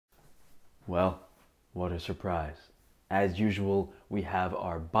Well, what a surprise. As usual, we have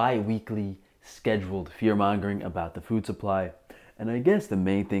our bi-weekly scheduled fear-mongering about the food supply. And I guess the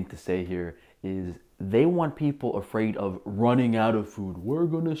main thing to say here is they want people afraid of running out of food. We're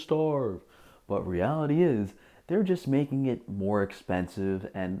gonna starve. But reality is, they're just making it more expensive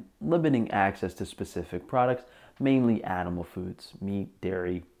and limiting access to specific products, mainly animal foods, meat,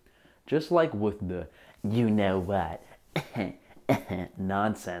 dairy. Just like with the you know what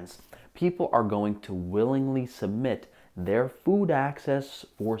nonsense, people are going to willingly submit their food access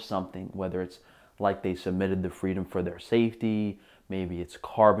for something, whether it's like they submitted the freedom for their safety, maybe it's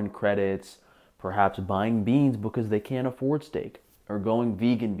carbon credits, perhaps buying beans because they can't afford steak, or going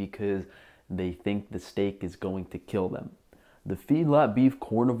vegan because they think the steak is going to kill them. The feedlot beef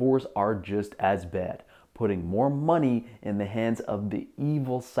carnivores are just as bad, putting more money in the hands of the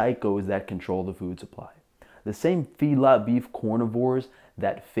evil psychos that control the food supply. The same feedlot beef carnivores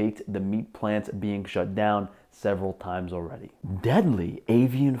that faked the meat plants being shut down several times already. Deadly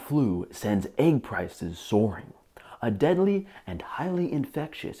avian flu sends egg prices soaring. A deadly and highly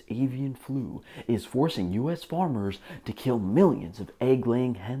infectious avian flu is forcing U.S. farmers to kill millions of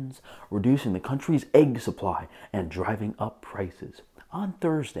egg-laying hens, reducing the country's egg supply and driving up prices. On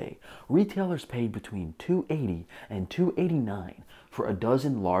Thursday, retailers paid between $2.80 and $2.89 for a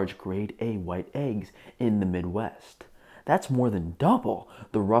dozen large grade A white eggs in the Midwest. That's more than double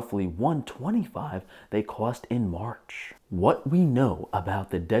the roughly $1.25 they cost in March. What we know about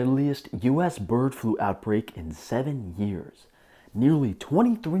the deadliest U.S. bird flu outbreak in 7 years. Nearly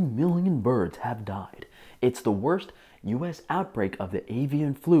 23 million birds have died. It's the worst U.S. outbreak of the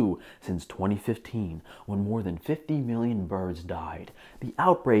avian flu since 2015, when more than 50 million birds died. The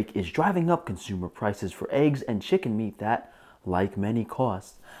outbreak is driving up consumer prices for eggs and chicken meat that, like many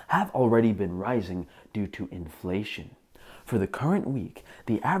costs, have already been rising due to inflation. For the current week,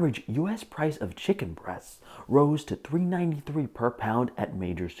 the average U.S. price of chicken breasts rose to $3.93 per pound at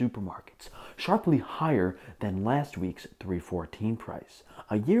major supermarkets, sharply higher than last week's $3.14 price.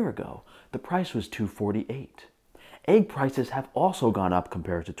 A year ago, the price was $2.48. Egg prices have also gone up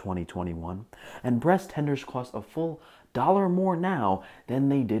compared to 2021, and breast tenders cost a full dollar more now than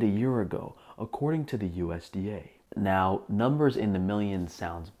they did a year ago, according to the USDA. Now, numbers in the millions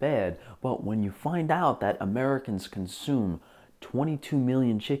sounds bad, but when you find out that Americans consume 22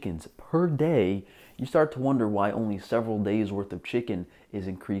 million chickens per day, you start to wonder why only several days worth of chicken is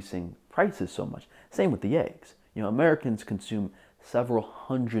increasing prices so much. Same with the eggs. Americans consume several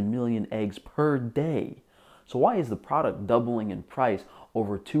hundred million eggs per day. So why is the product doubling in price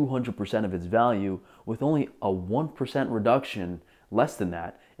over 200% of its value with only a 1% reduction, less than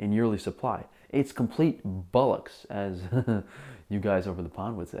that, in yearly supply? It's complete bullocks, as you guys over the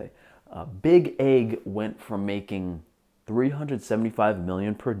pond would say. Big Egg went from making 375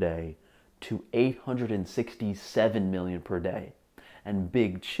 million per day to 867 million per day. And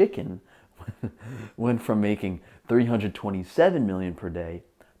Big Chicken went from making 327 million per day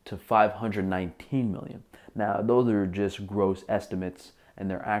to 519 million. Now, those are just gross estimates, and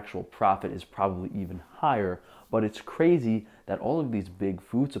their actual profit is probably even higher, but it's crazy that all of these big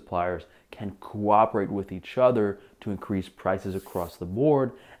food suppliers can cooperate with each other to increase prices across the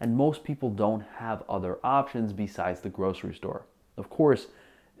board, and most people don't have other options besides the grocery store. Of course,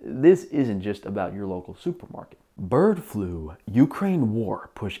 this isn't just about your local supermarket. Bird flu, Ukraine war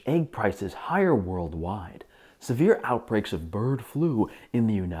push egg prices higher worldwide. Severe outbreaks of bird flu in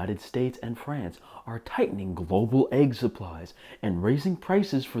the United States and France are tightening global egg supplies and raising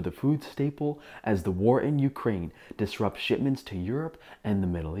prices for the food staple as the war in Ukraine disrupts shipments to Europe and the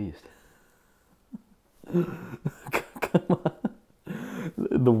Middle East. Come on.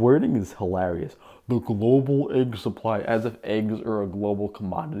 The wording is hilarious. The global egg supply, as if eggs are a global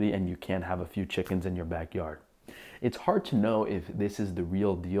commodity and you can't have a few chickens in your backyard. It's hard to know if this is the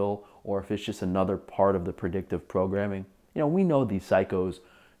real deal or if it's just another part of the predictive programming. We know these psychos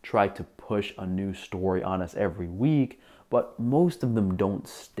try to push a new story on us every week, but most of them don't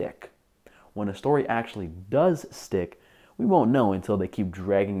stick. When a story actually does stick, we won't know until they keep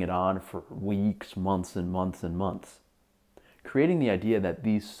dragging it on for weeks, months, and months and months. Creating the idea that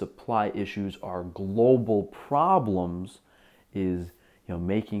these supply issues are global problems is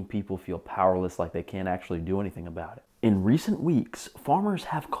making people feel powerless, like they can't actually do anything about it. In recent weeks, farmers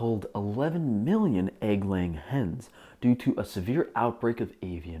have culled 11 million egg-laying hens due to a severe outbreak of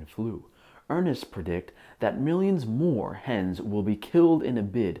avian flu. Earnest predict that millions more hens will be killed in a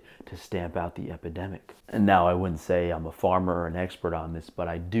bid to stamp out the epidemic. And now, I wouldn't say I'm a farmer or an expert on this, but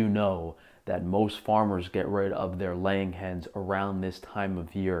I do know that most farmers get rid of their laying hens around this time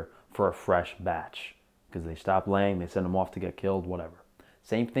of year for a fresh batch. Because they stop laying, they send them off to get killed, whatever.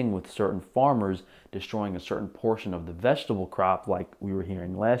 Same thing with certain farmers destroying a certain portion of the vegetable crop, like we were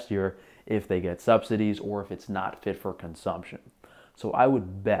hearing last year, if they get subsidies or if it's not fit for consumption. So I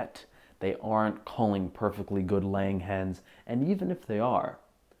would bet they aren't culling perfectly good laying hens, and even if they are,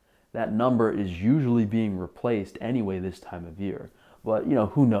 that number is usually being replaced anyway this time of year. But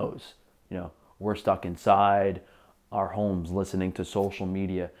who knows? We're stuck inside our homes listening to social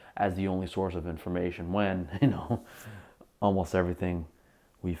media as the only source of information when, almost everything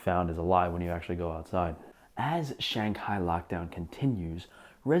we found is a lie when you actually go outside. As Shanghai lockdown continues,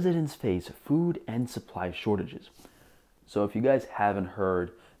 residents face food and supply shortages. So if you guys haven't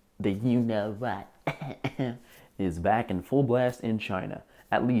heard, the you know what is back in full blast in China.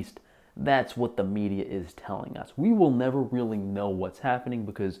 At least that's what the media is telling us. We will never really know what's happening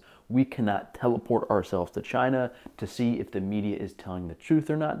because we cannot teleport ourselves to China to see if the media is telling the truth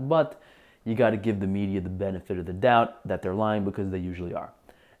or not. But you got to give the media the benefit of the doubt that they're lying, because they usually are.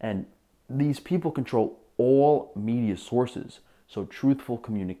 And these people control all media sources, so truthful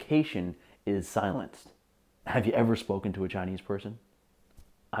communication is silenced. Have you ever spoken to a Chinese person?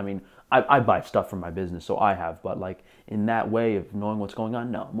 I mean, I buy stuff from my business, so I have, but like in that way of knowing what's going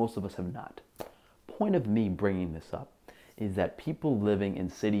on, no, most of us have not. Point of me bringing this up is that people living in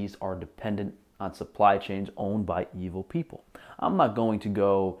cities are dependent on supply chains owned by evil people. I'm not going to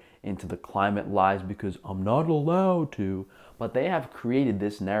go into the climate lies because I'm not allowed to, but they have created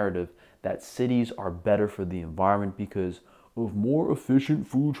this narrative that cities are better for the environment because of more efficient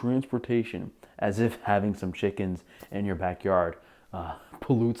food transportation, as if having some chickens in your backyard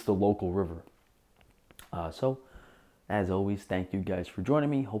pollutes the local river. So, as always, thank you guys for joining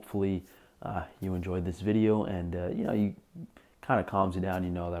me. Hopefully, you enjoyed this video, and you kind of calms you down. You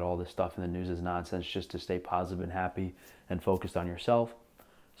know that all this stuff in the news is nonsense, just to stay positive and happy and focused on yourself.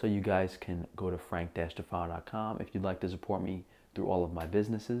 So you guys can go to frank-stefano.com if you'd like to support me through all of my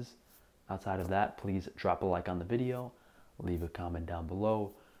businesses. Outside of that, please drop a like on the video, leave a comment down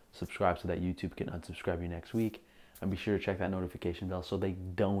below, subscribe so that YouTube can unsubscribe you next week, and be sure to check that notification bell so they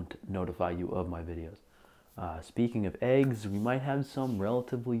don't notify you of my videos. Speaking of eggs, we might have some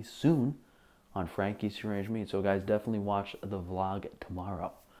relatively soon on Frankie's Free Range Meat, so guys, definitely watch the vlog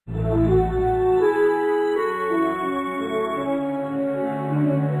tomorrow.